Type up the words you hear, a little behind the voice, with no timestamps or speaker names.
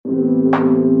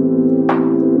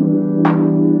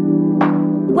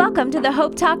Welcome to the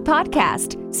Hope Talk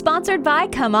podcast, sponsored by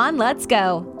Come On, Let's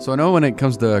Go. So I know when it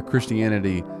comes to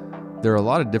Christianity, there are a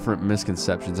lot of different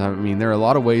misconceptions. I mean, there are a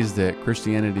lot of ways that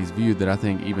Christianity is viewed that I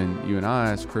think even you and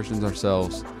I, as Christians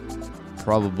ourselves,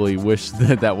 probably wish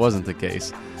that that wasn't the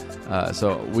case.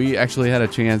 So we actually had a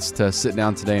chance to sit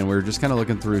down today, and we were just kind of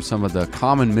looking through some of the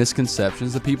common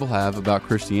misconceptions that people have about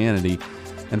Christianity.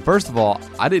 And first of all,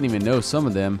 I didn't even know some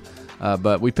of them,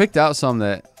 but we picked out some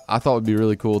that I thought would be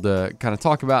really cool to kind of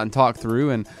talk about and talk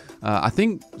through. And I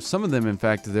think some of them, in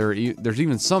fact, there's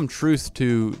even some truth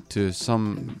to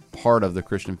some part of the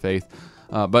Christian faith.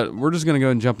 But we're just going to go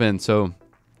and jump in. So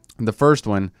the first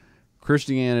one,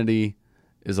 Christianity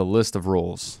is a list of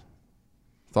rules.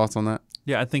 Thoughts on that?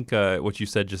 Yeah, I think what you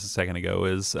said just a second ago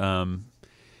is,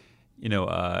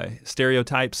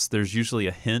 stereotypes. There's usually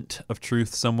a hint of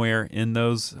truth somewhere in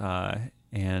those,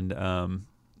 and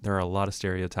there are a lot of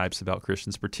stereotypes about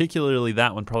Christians, particularly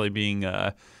that one probably being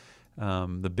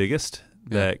the biggest,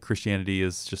 that Christianity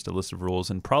is just a list of rules,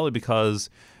 and probably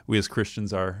because we as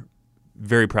Christians are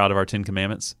very proud of our Ten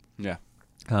Commandments. Yeah.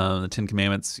 The Ten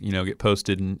Commandments, get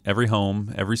posted in every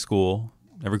home, every school,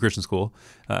 every Christian school,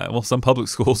 some public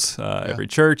schools, every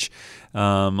church,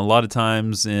 a lot of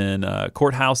times in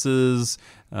courthouses,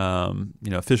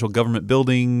 official government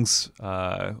buildings.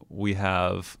 We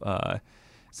have,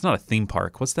 it's not a theme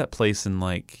park. What's that place in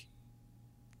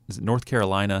is it North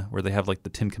Carolina where they have the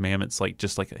Ten Commandments,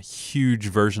 just a huge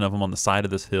version of them on the side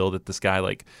of this hill that this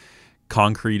guy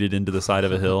concreted into the side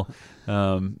of a hill.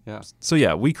 So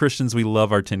yeah, we Christians, we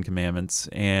love our Ten Commandments,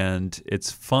 and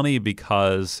it's funny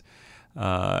because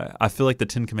I feel like the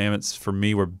Ten Commandments for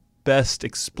me were best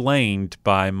explained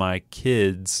by my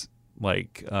kids'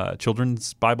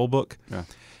 children's Bible book.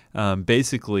 Yeah.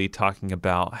 Basically talking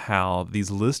about how these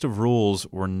list of rules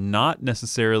were not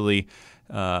necessarily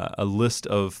a list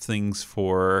of things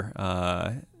for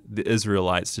the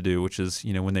Israelites to do, which is,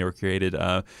 when they were created,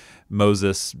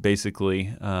 Moses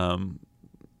basically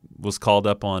was called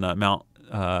up on Mount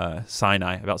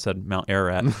Sinai, I about said Mount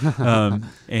Ararat.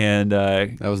 And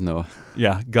that was Noah.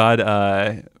 Yeah,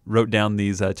 God wrote down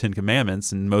these Ten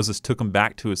Commandments, and Moses took them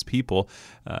back to his people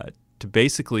to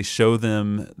basically show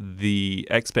them the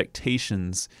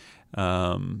expectations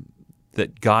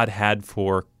that God had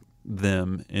for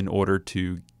them in order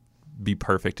to be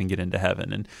perfect and get into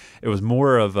heaven. And it was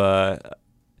more of a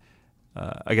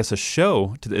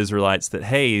show to the Israelites that,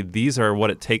 hey, these are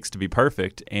what it takes to be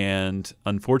perfect, and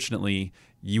unfortunately,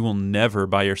 you will never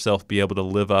by yourself be able to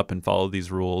live up and follow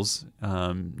these rules.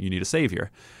 You need a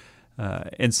Savior.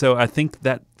 And so I think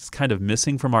that's kind of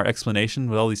missing from our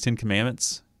explanation with all these Ten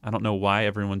Commandments. I don't know why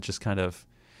everyone just kind of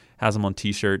has them on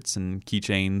T-shirts and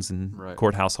keychains and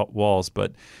courthouse walls,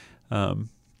 but that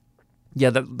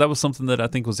was something that I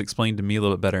think was explained to me a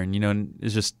little bit better. And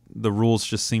it's just the rules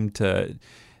just seem to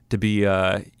be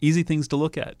easy things to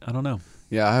look at. I don't know.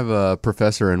 Yeah, I have a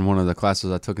professor in one of the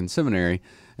classes I took in seminary,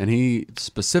 and he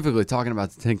specifically talking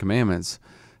about the Ten Commandments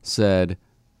said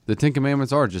the Ten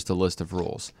Commandments are just a list of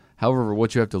rules. However,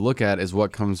 what you have to look at is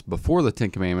what comes before the Ten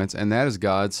Commandments, and that is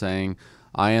God saying,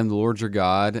 I am the Lord your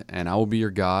God, and I will be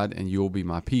your God, and you will be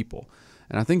my people.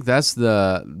 And I think that's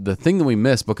the thing that we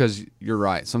miss, because you're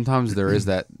right. Sometimes there is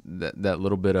that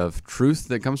little bit of truth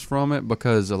that comes from it,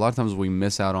 because a lot of times we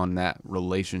miss out on that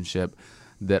relationship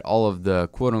that all of the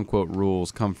quote-unquote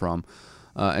rules come from.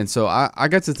 And so I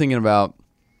got to thinking about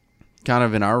kind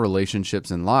of in our relationships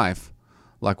in life,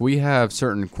 we have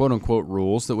certain quote-unquote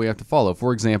rules that we have to follow.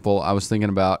 For example, I was thinking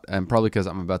about, and probably because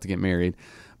I'm about to get married,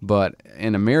 but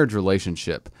in a marriage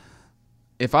relationship,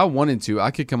 if I wanted to, I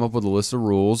could come up with a list of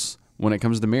rules when it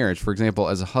comes to marriage. For example,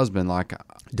 as a husband,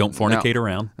 don't fornicate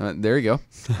around. There you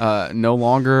go. No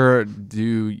longer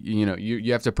do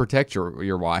you have to protect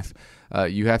your wife.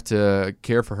 You have to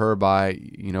care for her by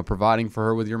providing for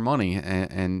her with your money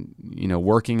and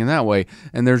working in that way.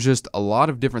 And there's just a lot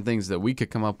of different things that we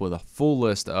could come up with a full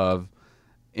list of.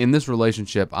 In this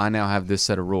relationship, I now have this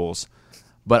set of rules,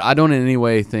 but I don't in any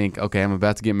way think, okay, I'm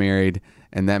about to get married,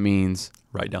 and that means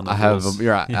write down the rules.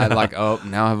 You're right. Yeah.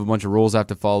 Now I have a bunch of rules I have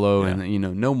to follow,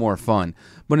 and no more fun.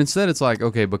 But instead, it's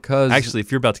okay, because actually,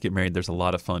 if you're about to get married, there's a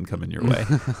lot of fun coming your way.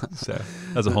 So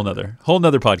that's a whole nother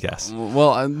podcast.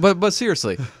 Well, but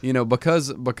seriously,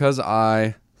 because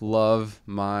I love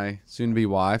my soon-to-be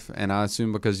wife, and I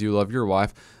assume because you love your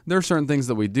wife, there are certain things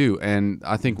that we do, and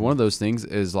I think one of those things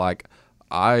is I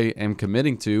am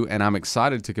committing to, and I'm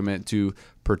excited to commit to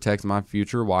protect my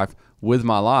future wife with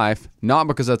my life, not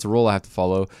because that's a rule I have to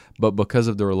follow, but because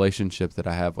of the relationship that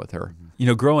I have with her.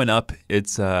 Growing up,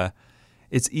 it's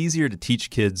easier to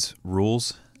teach kids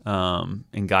rules and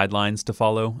guidelines to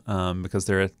follow because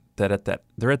they're that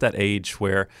they're at that age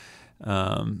where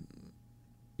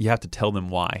you have to tell them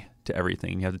why to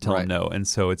everything. You have to tell them no. And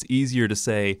so it's easier to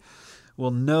say,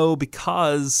 well, no,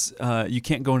 because you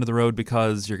can't go into the road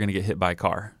because you're going to get hit by a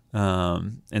car.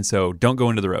 And so don't go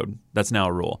into the road. That's now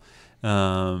a rule.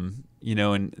 And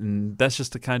that's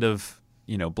just the kind of,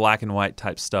 black and white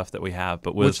type stuff that we have.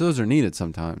 But which those are needed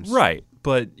sometimes. Right.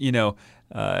 But,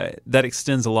 that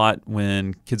extends a lot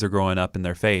when kids are growing up in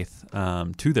their faith,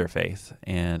 to their faith.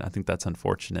 And I think that's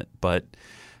unfortunate. But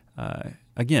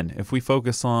again, if we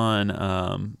focus on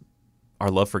our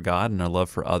love for God and our love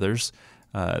for others,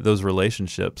 those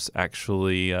relationships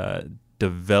actually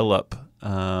develop,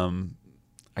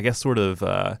 sort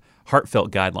of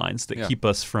heartfelt guidelines that keep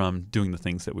us from doing the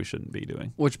things that we shouldn't be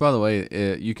doing. Which, by the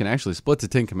way, you can actually split the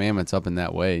 10 Commandments up in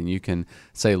that way, and you can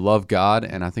say love God,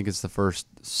 and I think it's the first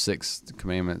 6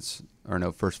 commandments,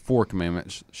 first 4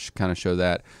 commandments kind of show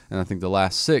that, and I think the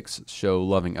last 6 show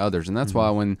loving others, and that's why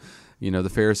when the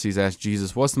Pharisees asked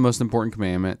Jesus, "What's the most important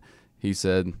commandment?" He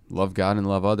said, "Love God and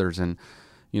love others," and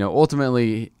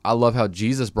ultimately, I love how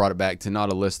Jesus brought it back to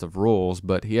not a list of rules,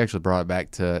 but he actually brought it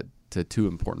back to 2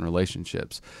 important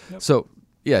relationships. Yep. So,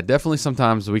 yeah, definitely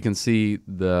sometimes we can see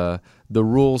the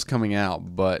rules coming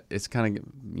out, but it's kind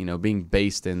of, being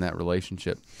based in that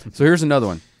relationship. So here's another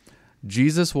one.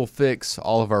 Jesus will fix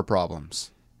all of our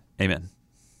problems. Amen.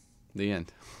 The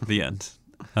end. The end.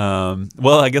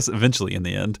 Well, I guess eventually in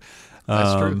the end.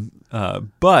 That's true.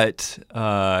 But,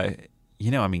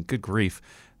 good grief.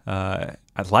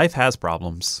 Life has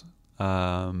problems.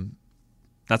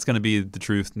 That's going to be the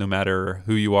truth no matter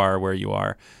who you are, where you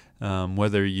are.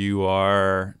 Whether you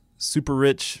are super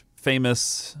rich,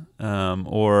 famous,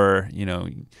 or,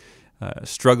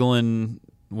 struggling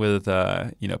with,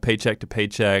 paycheck to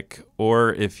paycheck,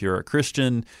 or if you're a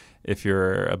Christian, if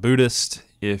you're a Buddhist,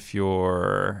 if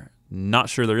you're not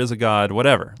sure there is a God,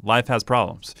 whatever. Life has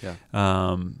problems. Yeah.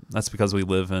 That's because we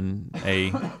live in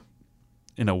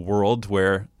a world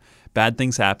where bad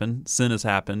things happen, sin has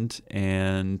happened,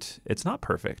 and it's not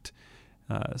perfect.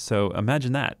 So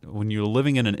imagine that. When you're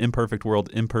living in an imperfect world,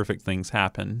 imperfect things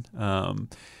happen.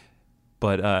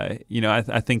 But I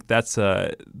think that's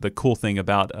the cool thing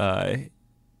about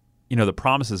the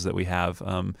promises that we have.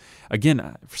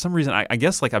 Again, for some reason, I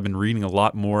guess I've been reading a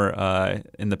lot more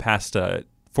in the past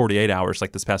 48 hours,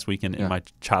 like this past weekend, in my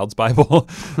child's Bible,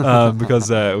 because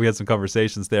we had some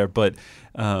conversations there. But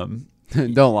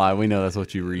don't lie, we know that's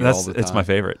what you read all the time. It's my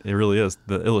favorite. It really is.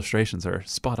 The illustrations are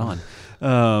spot on,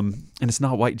 and it's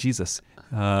not white Jesus,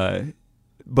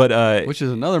 but which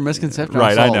is another misconception.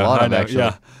 Right, I know. Actually.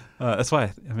 Yeah, that's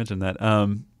why I mentioned that.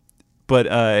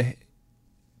 But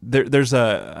there's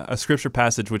a scripture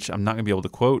passage which I'm not going to be able to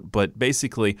quote, but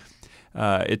basically,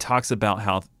 it talks about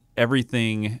how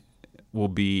everything will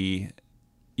be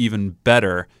even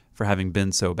better for having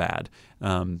been so bad,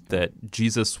 that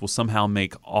Jesus will somehow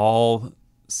make all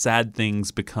sad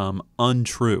things become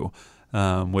untrue,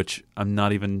 which I'm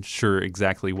not even sure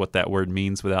exactly what that word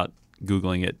means without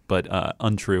Googling it, but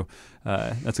untrue.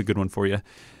 That's a good one for you.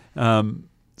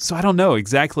 So I don't know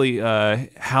exactly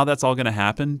how that's all going to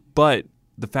happen, but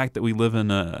the fact that we live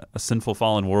in a sinful,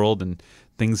 fallen world and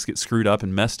things get screwed up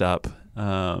and messed up,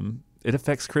 it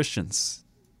affects Christians.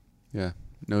 Yeah,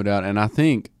 no doubt. And I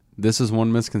think this is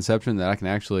one misconception that I can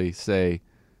actually say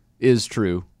is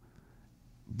true,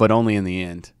 but only in the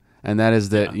end. And that is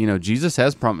that, Jesus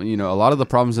has a lot of the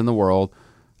problems in the world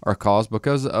are caused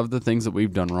because of the things that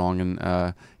we've done wrong.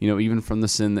 And, even from the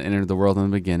sin that entered the world in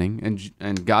the beginning.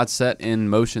 And God set in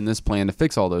motion this plan to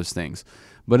fix all those things.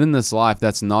 But in this life,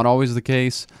 that's not always the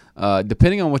case,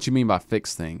 depending on what you mean by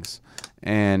fix things.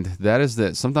 And that is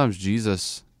that sometimes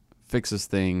Jesus fixes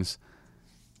things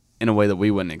in a way that we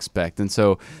wouldn't expect. And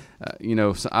so,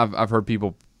 so I've heard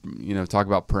people, talk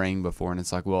about praying before, and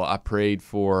it's like, well, I prayed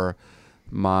for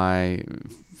my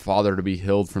father to be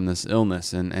healed from this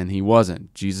illness, and he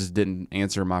wasn't. Jesus didn't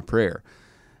answer my prayer.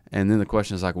 And then the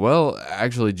question is like, well,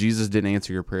 actually, Jesus didn't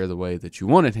answer your prayer the way that you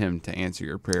wanted him to answer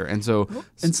your prayer. And so,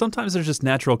 and sometimes there's just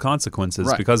natural consequences,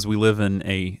 right, because we live in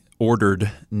a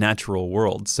ordered, natural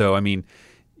world. So, I mean,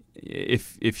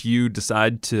 if you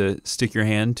decide to stick your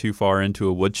hand too far into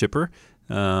a wood chipper,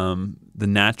 the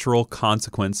natural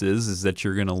consequence is that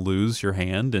you're going to lose your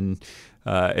hand, and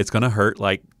it's going to hurt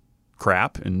like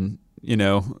crap, and you're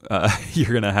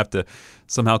going to have to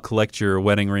somehow collect your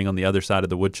wedding ring on the other side of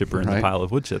the wood chipper in the pile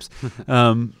of wood chips.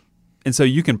 And so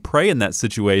you can pray in that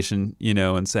situation,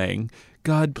 and saying,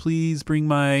 God, please bring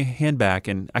my hand back.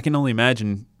 And I can only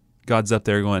imagine God's up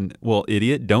there going, well,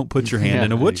 idiot, don't put your hand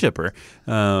in a wood chipper.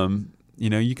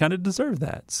 you kind of deserve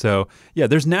that. So yeah,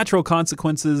 there's natural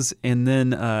consequences, and then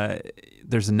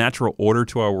there's a natural order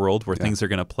to our world where things are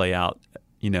going to play out,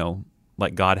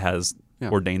 like God has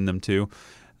ordained them to.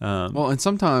 Well, and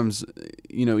sometimes,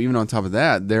 even on top of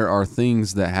that, there are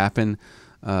things that happen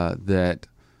that,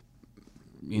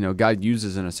 God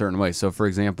uses in a certain way. So, for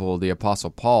example, the Apostle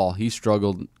Paul, he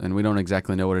struggled, and we don't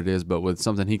exactly know what it is, but with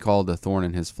something he called a thorn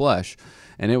in his flesh.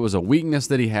 And it was a weakness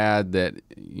that he had that,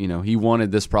 he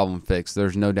wanted this problem fixed.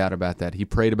 There's no doubt about that. He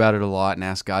prayed about it a lot and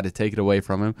asked God to take it away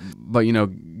from him. But,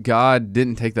 God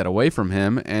didn't take that away from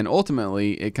him. And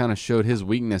ultimately, it kind of showed his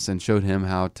weakness and showed him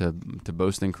how to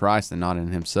boast in Christ and not in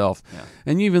himself. Yeah.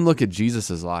 And you even look at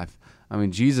Jesus' life. I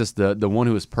mean, Jesus, the one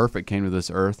who was perfect, came to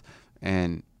this earth,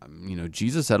 and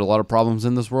Jesus had a lot of problems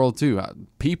in this world too.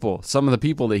 Some of the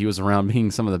people that he was around being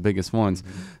some of the biggest ones.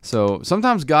 Mm-hmm. So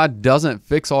sometimes God doesn't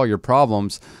fix all your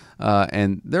problems,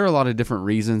 and there are a lot of different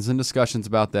reasons and discussions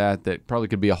about that probably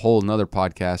could be a whole nother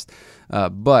podcast.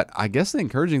 But I guess the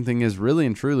encouraging thing is really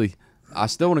and truly, I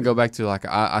still want to go back to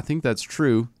I think that's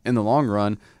true in the long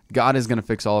run. God is going to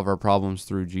fix all of our problems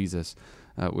through Jesus,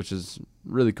 which is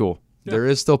really cool. Yeah. There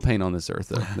is still pain on this earth,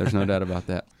 though. There's no doubt about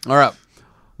that. All right,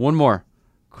 one more.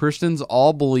 Christians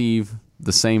all believe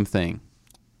the same thing.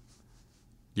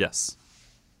 Yes.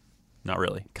 Not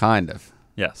really. Kind of.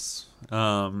 Yes.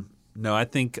 No, I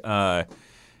think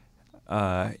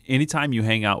anytime you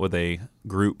hang out with a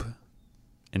group,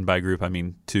 and by group I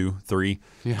mean 2, 3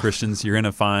 Christians, you're going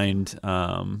to find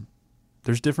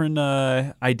there's different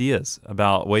ideas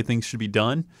about the way things should be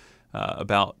done,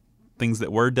 about things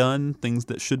that were done, things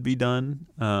that should be done.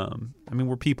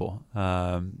 We're people.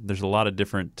 There's a lot of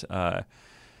different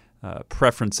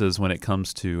preferences when it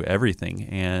comes to everything.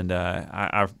 And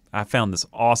I found this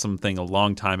awesome thing a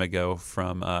long time ago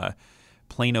from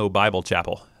Plano Bible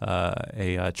Chapel,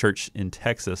 a church in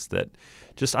Texas that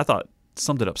I thought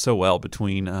summed it up so well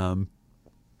between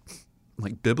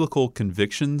biblical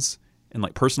convictions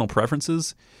and personal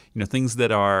preferences, things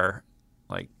that are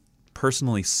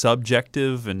personally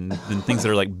subjective and things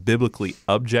that are biblically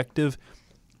objective.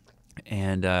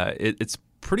 And it's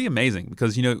pretty amazing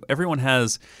because, everyone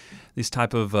has these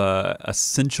type of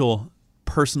essential,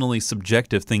 personally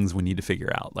subjective things we need to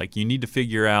figure out. You need to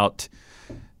figure out,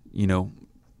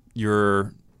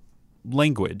 your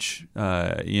language.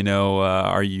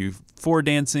 Are you for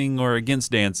dancing or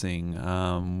against dancing?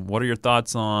 What are your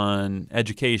thoughts on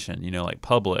education?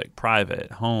 Public,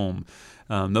 private, home.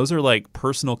 Those are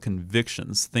personal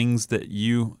convictions, things that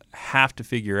you have to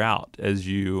figure out as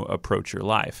you approach your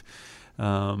life.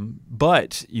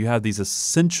 But you have these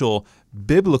essential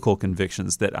biblical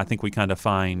convictions that I think we kind of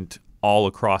find all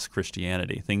across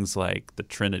Christianity. Things like the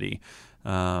Trinity.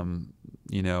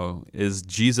 Is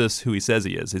Jesus who he says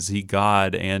he is? Is he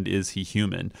God and is he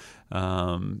human?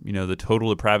 The total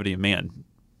depravity of man.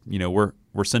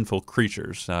 We're sinful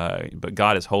creatures, but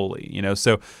God is holy.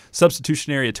 So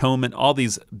substitutionary atonement, all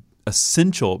these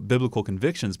essential biblical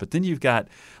convictions. But then you've got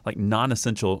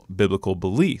non-essential biblical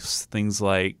beliefs, things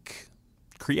like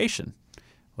creation.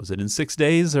 Was it in 6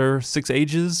 days or 6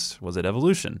 ages? Was it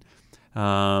evolution?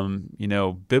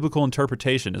 Biblical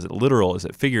interpretation. Is it literal? Is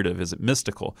it figurative? Is it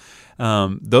mystical?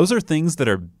 Those are things that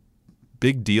are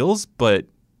big deals, but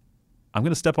I'm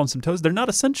going to step on some toes. They're not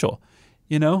essential.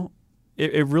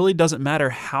 It really doesn't matter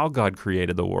how God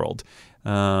created the world.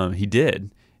 He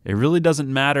did. It really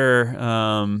doesn't matter,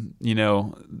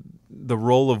 the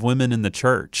role of women in the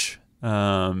church.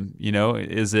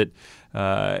 Is it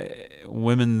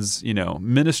women's,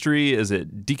 ministry? Is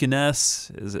it deaconess?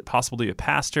 Is it possible to be a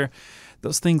pastor?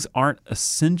 Those things aren't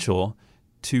essential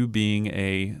to being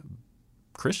a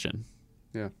Christian.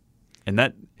 Yeah. And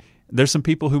that there's some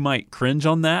people who might cringe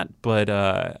on that, but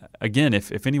again,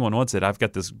 if anyone wants it, I've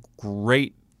got this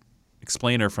great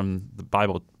explainer from the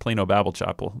Plano Bible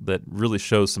Chapel that really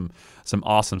shows some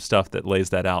awesome stuff that lays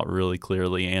that out really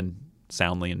clearly and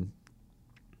soundly and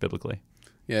biblically.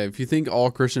 Yeah, if you think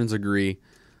all Christians agree,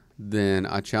 then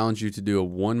I challenge you to do a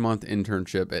 1-month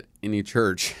internship at any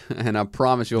church, and I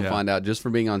promise you'll find out just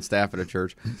from being on staff at a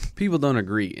church, people don't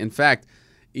agree. In fact,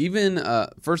 even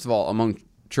first of all, among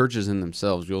churches in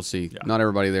themselves, you'll see not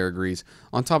everybody there agrees.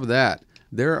 On top of that,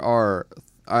 there are,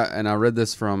 and I read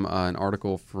this from an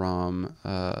article from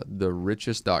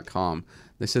therichest.com.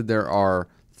 They said there are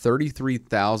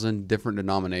 33,000 different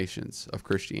denominations of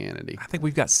Christianity. I think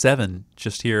we've got 7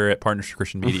 just here at Partnership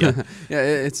Christian Media. Yeah,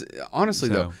 it's honestly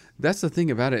though, that's the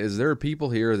thing about it is there are people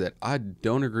here that I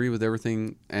don't agree with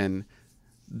everything, and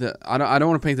I don't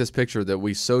want to paint this picture that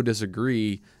we so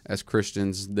disagree as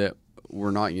Christians that we're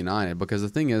not united, because the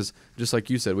thing is, just like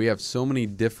you said, we have so many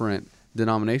different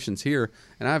denominations here,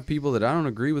 and I have people that I don't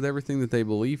agree with everything that they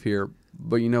believe here,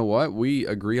 but you know what? We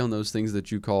agree on those things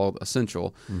that you call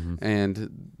essential.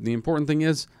 And the important thing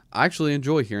is I actually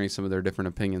enjoy hearing some of their different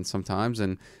opinions sometimes,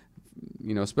 and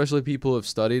especially people who have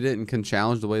studied it and can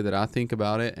challenge the way that I think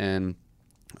about it, and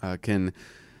can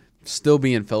still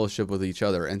be in fellowship with each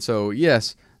other. And so,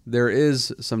 yes, there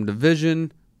is some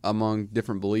division among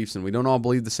different beliefs, and we don't all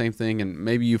believe the same thing. And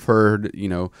maybe you've heard,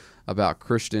 about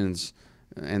Christians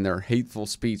and their hateful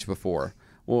speech before.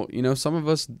 Well, some of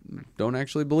us don't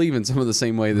actually believe in some of the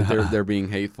same way that they're being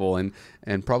hateful,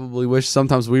 and probably wish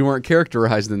sometimes we weren't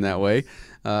characterized in that way.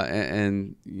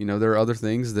 And there are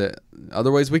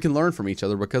other ways we can learn from each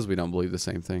other because we don't believe the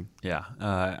same thing. Yeah.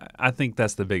 I think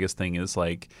that's the biggest thing is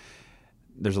like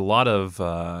there's a lot of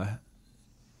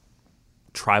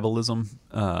tribalism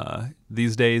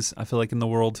these days, I feel like, in the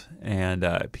world, and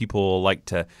people like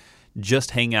to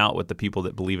just hang out with the people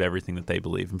that believe everything that they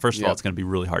believe. And first of all, it's going to be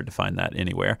really hard to find that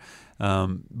anywhere.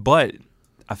 But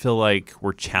I feel like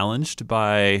we're challenged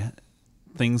by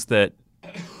things that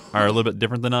are a little bit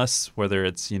different than us, whether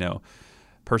it's,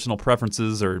 personal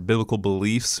preferences or biblical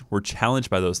beliefs. We're challenged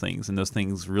by those things, and those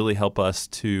things really help us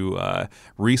to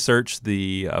research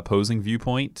the opposing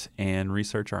viewpoint and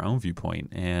research our own viewpoint.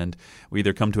 And we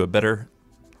either come to a better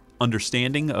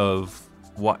understanding of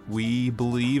what we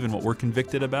believe and what we're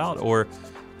convicted about, or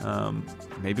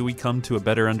maybe we come to a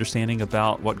better understanding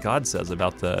about what God says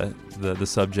about the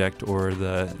subject or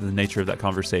the nature of that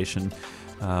conversation,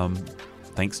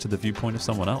 thanks to the viewpoint of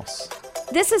someone else.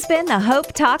 This has been the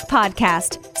Hope Talk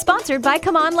Podcast, sponsored by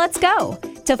Come On, Let's Go.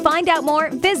 To find out more,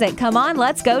 visit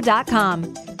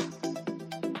ComeOnLet'sGo.com.